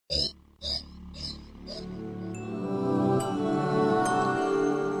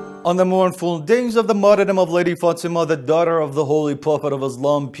On the mournful days of the martyrdom of Lady Fatima, the daughter of the Holy Prophet of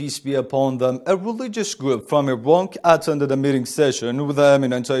Islam, peace be upon them, a religious group from Iraq attended a meeting session with the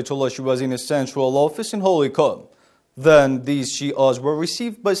eminent Ayatollah Shirazi in his central office in Holy Qom. Then these Shias were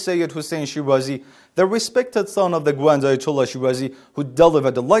received by Sayyid Husayn Shirazi, the respected son of the Grand Ayatollah Shirazi, who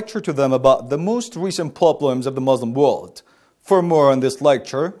delivered a lecture to them about the most recent problems of the Muslim world. For more on this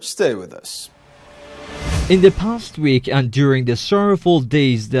lecture, stay with us. In the past week and during the sorrowful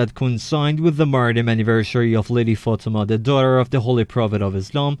days that coincided with the martyrdom anniversary of Lady Fatima, the daughter of the Holy Prophet of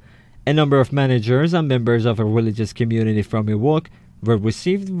Islam, a number of managers and members of a religious community from Iraq were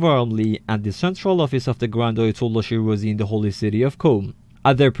received warmly at the central office of the Grand Ayatollah Shirazi in the holy city of Qom.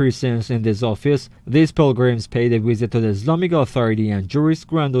 At their presence in this office, these pilgrims paid a visit to the Islamic authority and jurist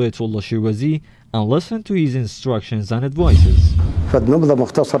Grand Ayatollah Shirazi and listened to his instructions and advices.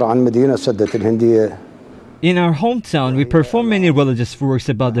 In our hometown, we perform many religious works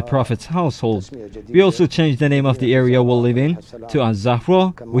about the Prophet's household. We also changed the name of the area we live in to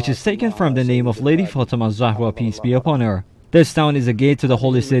Az-Zahra, which is taken from the name of Lady Fatima Zahra, peace be upon her. This town is a gate to the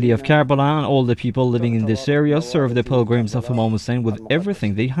holy city of Karbala, and all the people living in this area serve the pilgrims of Imam Hussein with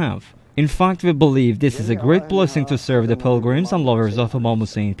everything they have. In fact, we believe this is a great blessing to serve the pilgrims and lovers of Imam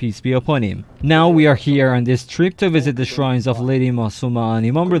Hussein, peace be upon him. Now we are here on this trip to visit the shrines of Lady Masuma and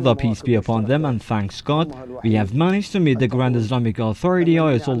Imam Rida, peace be upon them, and thanks God, we have managed to meet the Grand Islamic Authority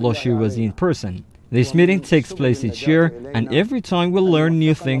Ayatollah Shirazi in person. This meeting takes place each year, and every time we'll learn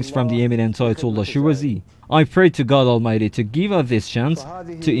new things from the eminent Ayatollah Shirazi. I pray to God Almighty to give us this chance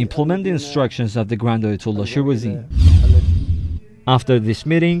to implement the instructions of the Grand Ayatollah Shirazi. After this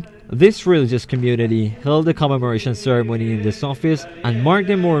meeting, this religious community held a commemoration ceremony in this office and marked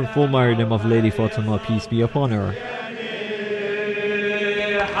the mournful martyrdom of Lady Fatima, peace be upon her.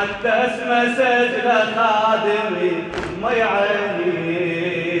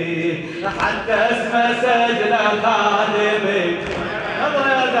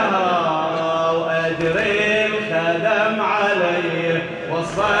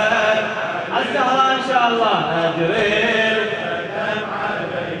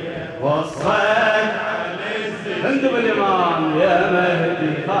 انت بالامام يا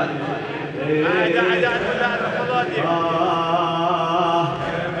مهدي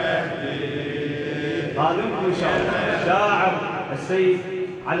خادمكم ان شاء الله شاعر السيد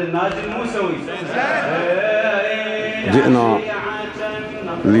علي الناجي الموسوي. جئنا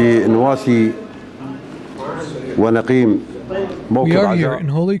لنواسي ونقيم. We are here in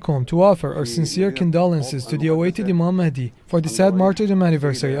Holy Qom to offer our sincere condolences to the awaited Imam Mahdi for the sad martyrdom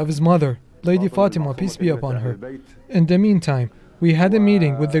anniversary of his mother, Lady Fatima, peace be upon her. In the meantime, we had a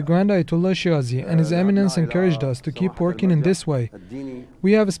meeting with the Grand Ayatollah Shirazi, and His Eminence encouraged us to keep working in this way.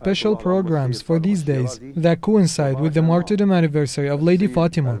 We have special programs for these days that coincide with the martyrdom anniversary of Lady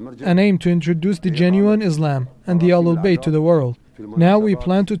Fatima and aim to introduce the genuine Islam and the Ahlul Bayt to the world. Now we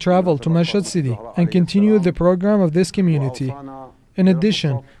plan to travel to Mashhad city and continue the program of this community. In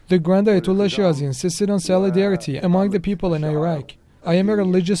addition, the Grand Ayatollah Shirazi insisted on solidarity among the people in Iraq. I am a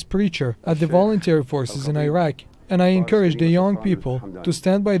religious preacher at the volunteer forces in Iraq, and I encourage the young people to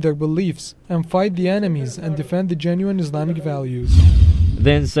stand by their beliefs and fight the enemies and defend the genuine Islamic values.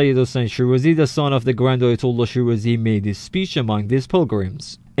 Then Sayyid Husayn Shirazi, the son of the Grand Ayatollah Shirazi, made his speech among these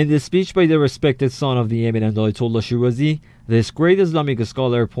pilgrims. In the speech by the respected son of the eminent Ayatollah Shirazi, this great Islamic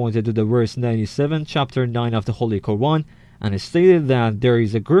scholar pointed to the verse 97, chapter 9 of the Holy Quran, and stated that there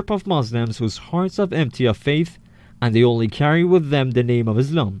is a group of Muslims whose hearts are empty of faith, and they only carry with them the name of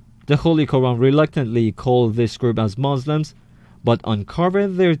Islam. The Holy Quran reluctantly called this group as Muslims, but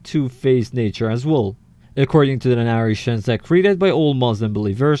uncovered their two-faced nature as well. According to the narrations accredited by all Muslim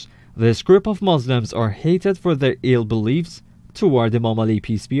believers, this group of Muslims are hated for their ill beliefs toward Imam Ali,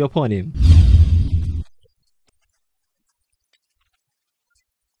 peace be upon him.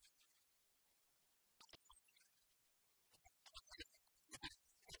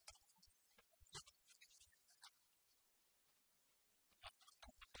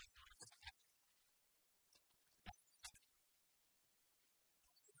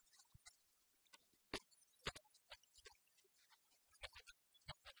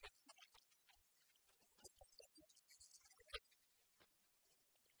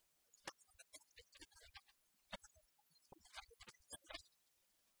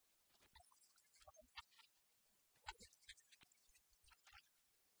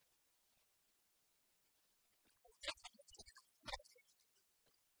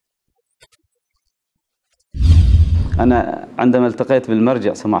 أنا عندما التقيت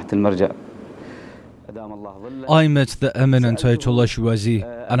بالمرجع سماحة المرجع I met the eminent Ayatollah Shirazi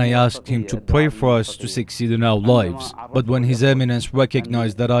and I asked him to pray for us to succeed in our lives. But when His Eminence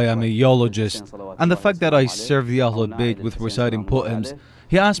recognized that I am a euologist and the fact that I serve the Ahlul Bayt with reciting poems,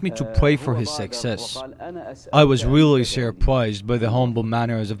 he asked me to pray for his success. I was really surprised by the humble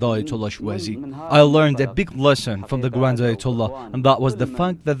manners of the Ayatollah Shirazi. I learned a big lesson from the Grand Ayatollah, and that was the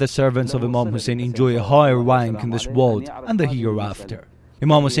fact that the servants of Imam Hussein enjoy a higher rank in this world and the hereafter.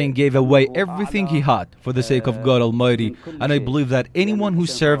 Imam Hussein gave away everything he had for the sake of God Almighty, and I believe that anyone who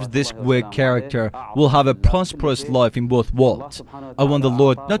serves this great character will have a prosperous life in both worlds. I want the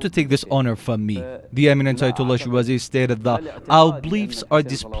Lord not to take this honor from me. The eminent Ayatollah Shirazi stated that our beliefs are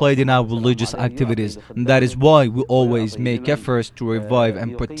displayed in our religious activities, and that is why we always make efforts to revive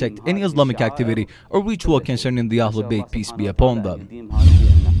and protect any Islamic activity or ritual concerning the Ahlul Bayt, peace be upon them.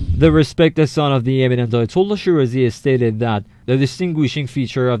 The respected son of the eminent Ayatollah Shirazi stated that the distinguishing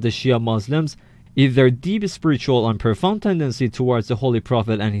feature of the Shia Muslims is their deep spiritual and profound tendency towards the Holy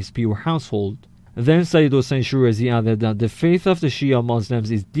Prophet and his pure household. Then Sayyid Husayn Shirazi added that the faith of the Shia Muslims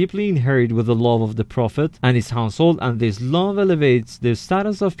is deeply inherited with the love of the Prophet and his household, and this love elevates the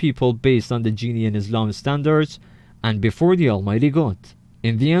status of people based on the genuine Islam standards and before the Almighty God.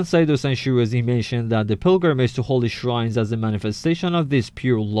 In the end, Sayyid Husayn Shirazi mentioned that the pilgrimage to holy shrines as a manifestation of this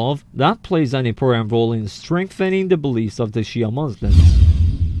pure love that plays an important role in strengthening the beliefs of the Shia Muslims.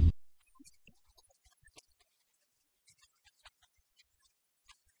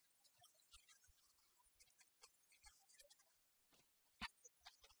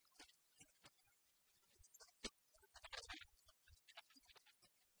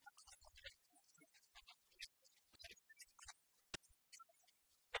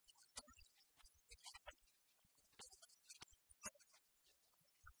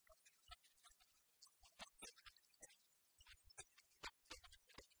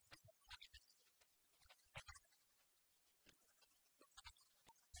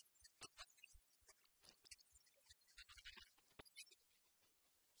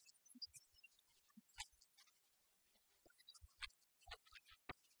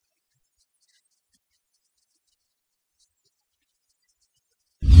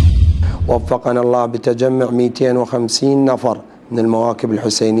 وفقنا الله بتجمع 250 نفر من المواكب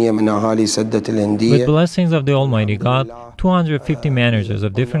الحسينية من أهالي سدة الهندية. With blessings of the Almighty God, 250 managers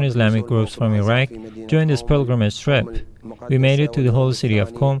of different Islamic groups from Iraq joined this pilgrimage trip. We made it to the holy city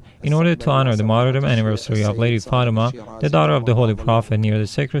of Qom in order to honor the martyrdom anniversary of Lady Fatima, the daughter of the Holy Prophet, near the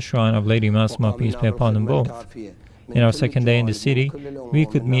sacred shrine of Lady Fatima, peace be upon them both. In our second day in the city, we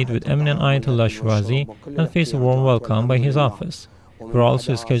could meet with eminent Ayatollah Shirazi and face a warm welcome by his office. We were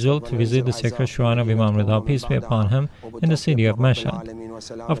also scheduled to visit the sacred shrine of Imam Rida, peace be upon him, in the city of Mashhad.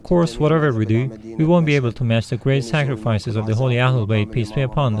 Of course, whatever we do, we won't be able to match the great sacrifices of the holy Ahlul Bayt, peace be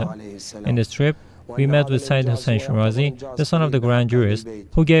upon them. In this trip, we met with Sayyid Husayn Shirazi, the son of the Grand Jurist,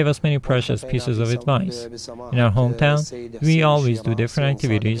 who gave us many precious pieces of advice. In our hometown, we always do different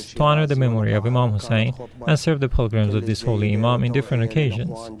activities to honor the memory of Imam Hussein and serve the pilgrims of this holy Imam in different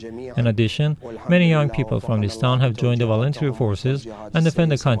occasions. In addition, many young people from this town have joined the voluntary forces and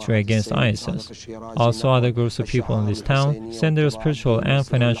defend the country against ISIS. Also, other groups of people in this town send their spiritual and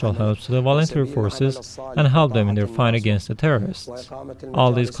financial help to the voluntary forces and help them in their fight against the terrorists.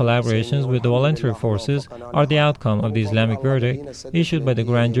 All these collaborations with the voluntary forces are the outcome of the Islamic verdict issued by the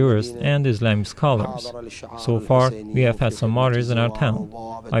Grand Jurist and the Islamic scholars. So far, we have had some martyrs in our town.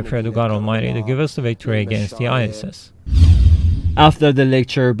 I pray to God Almighty to give us the victory against the ISIS. After the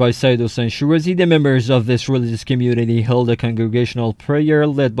lecture by Sayyid Husayn Shirazi, the members of this religious community held a congregational prayer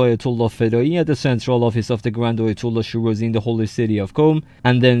led by Ayatollah Fedai at the central office of the Grand Ayatollah Shirazi in the holy city of Qom,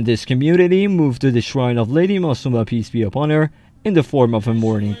 and then this community moved to the shrine of Lady Fatima, peace be upon her, in the form of a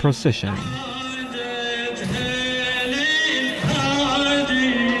mourning procession.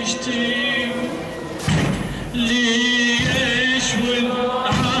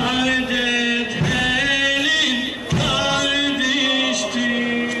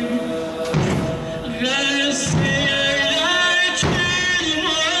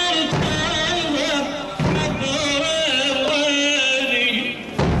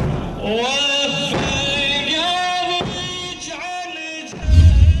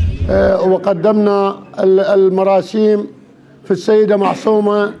 وقدمنا المراسيم في السيدة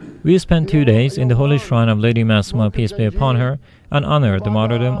معصومة. We spent 2 days in the holy shrine of Lady Fatima, peace be upon her, and honored the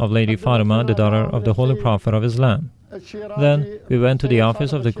martyrdom of Lady Fatima, the daughter of the Holy Prophet of Islam. Then we went to the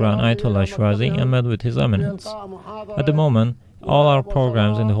office of the Grand Ayatollah Shirazi and met with His Eminence. At the moment, all our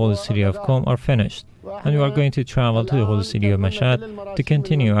programs in the holy city of Qom are finished, and we are going to travel to the holy city of Mashhad to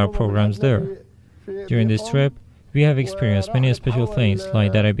continue our programs there. During this trip, we have experienced many special things,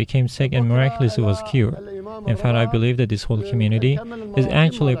 like that I became sick and miraculously was cured. In fact, I believe that this whole community is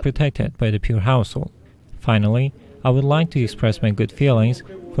actually protected by the pure household. Finally, I would like to express my good feelings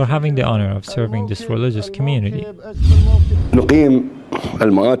for having the honor of serving this religious community. نقيم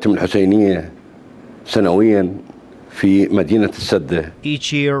المآتم الحسينية سنويا في مدينة السدة.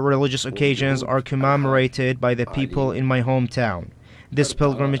 Each year, religious occasions are commemorated by the people in my hometown. This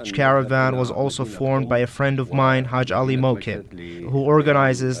pilgrimage caravan was also formed by a friend of mine, Haj Ali Mokib, who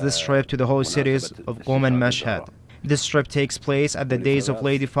organizes this trip to the holy cities of Qom and Mashhad. This trip takes place at the days of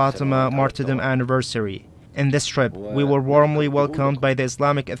Lady Fatima Martyrdom anniversary. In this trip, we were warmly welcomed by the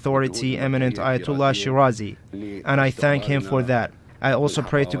Islamic Authority eminent Ayatollah Shirazi, and I thank him for that. I also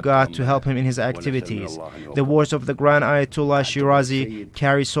pray to God to help him in his activities. The words of the Grand Ayatollah Shirazi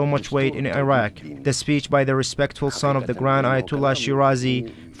carry so much weight in Iraq. The speech by the respectful son of the Grand Ayatollah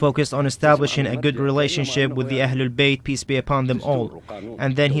Shirazi focused on establishing a good relationship with the Ahlul Bayt, peace be upon them all.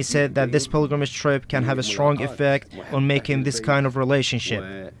 And then he said that this pilgrimage trip can have a strong effect on making this kind of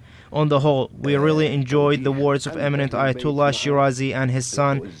relationship. On the whole, we really enjoyed the words of eminent Ayatollah Shirazi and his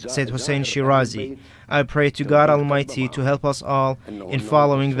son, Sayyid Husayn Shirazi. I pray to God Almighty to help us all in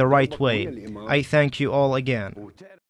following the right way. I thank you all again.